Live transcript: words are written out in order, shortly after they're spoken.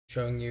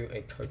showing you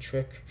a card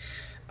trick.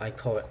 I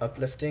call it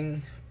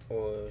uplifting,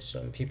 or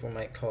some people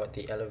might call it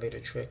the elevator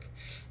trick.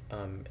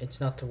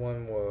 It's not the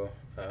one where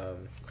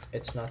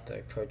it's not the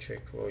card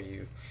trick where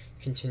you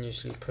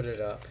continuously put it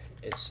up.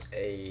 It's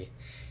a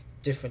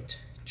different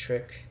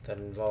trick that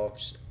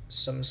involves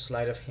some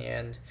sleight of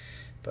hand,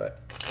 but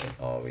in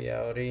all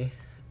reality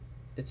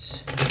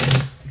it's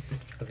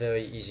a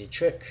very easy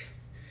trick,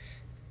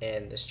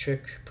 and this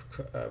trick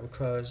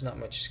requires not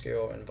much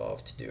skill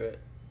involved to do it,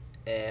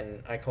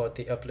 and I call it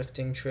the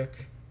uplifting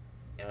trick.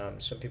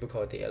 Some people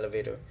call it the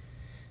elevator.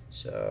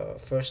 So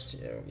first,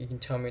 you can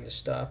tell me to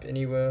stop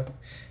anywhere,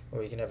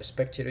 or you can have a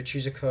spectator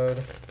choose a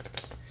card.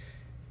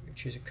 You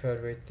choose a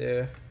card right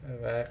there.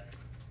 Alright.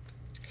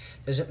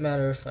 Doesn't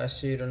matter if I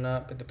see it or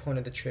not, but the point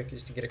of the trick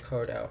is to get a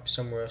card out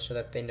somewhere so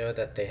that they know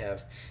that they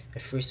have a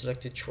free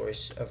selected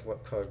choice of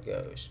what card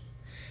goes.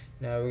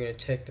 Now we're going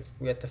to take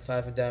we got the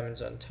 5 of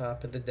diamonds on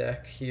top of the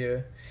deck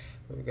here.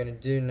 What we're going to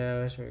do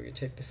now is we're going to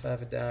take the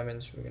 5 of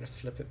diamonds, we're going to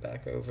flip it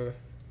back over.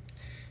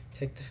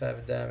 Take the 5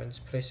 of diamonds,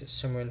 place it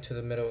somewhere into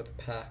the middle of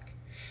the pack.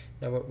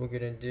 Now what we're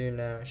going to do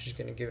now is just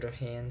going to give it a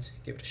hand,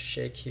 give it a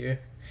shake here.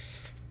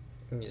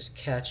 And you just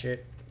catch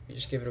it, you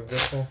just give it a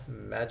riffle,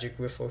 magic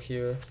riffle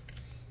here.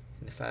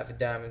 And the 5 of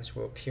diamonds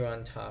will appear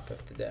on top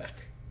of the deck.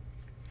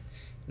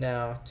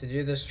 Now to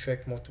do this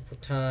trick multiple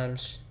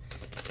times,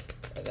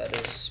 that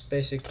is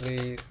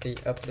basically the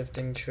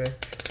uplifting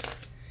trick.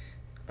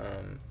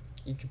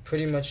 You can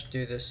pretty much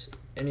do this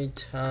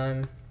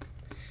anytime.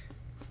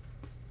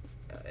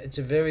 It's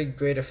a very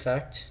great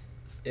effect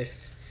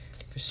if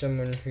for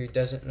someone who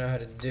doesn't know how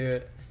to do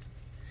it.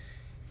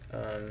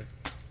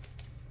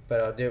 But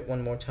I'll do it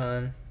one more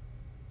time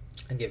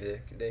and give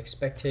the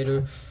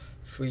spectator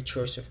free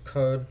choice of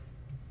card.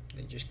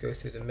 They just go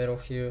through the middle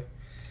here.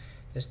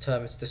 This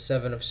time it's the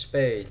 7 of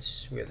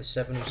spades. We have the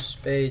 7 of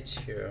spades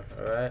here.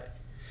 Alright.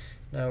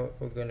 Now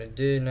what we're going to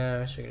do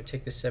now is we're going to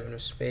take the 7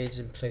 of spades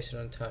and place it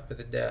on top of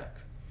the deck.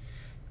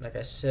 Like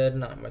I said,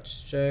 not much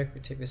stroke. We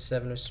take the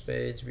 7 of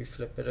spades, we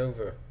flip it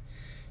over.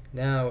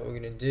 Now what we're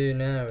going to do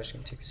now is we're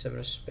going to take the 7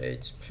 of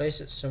spades, place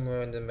it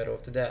somewhere in the middle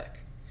of the deck.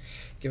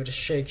 Give it a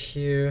shake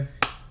here.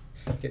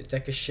 Give the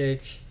deck a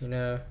shake, give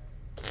the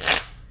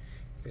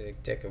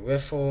deck a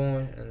riffle,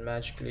 and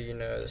magically,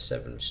 the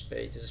 7 of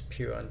spades is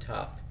pure on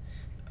top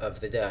of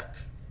the deck,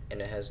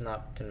 and it has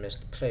not been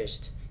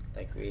misplaced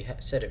like we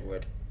said it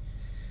would.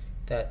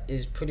 That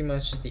is pretty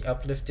much the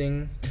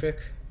uplifting trick,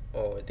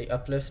 or the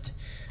uplift,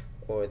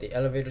 or the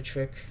elevator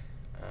trick,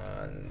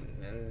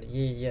 and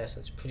yes,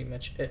 that's pretty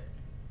much it.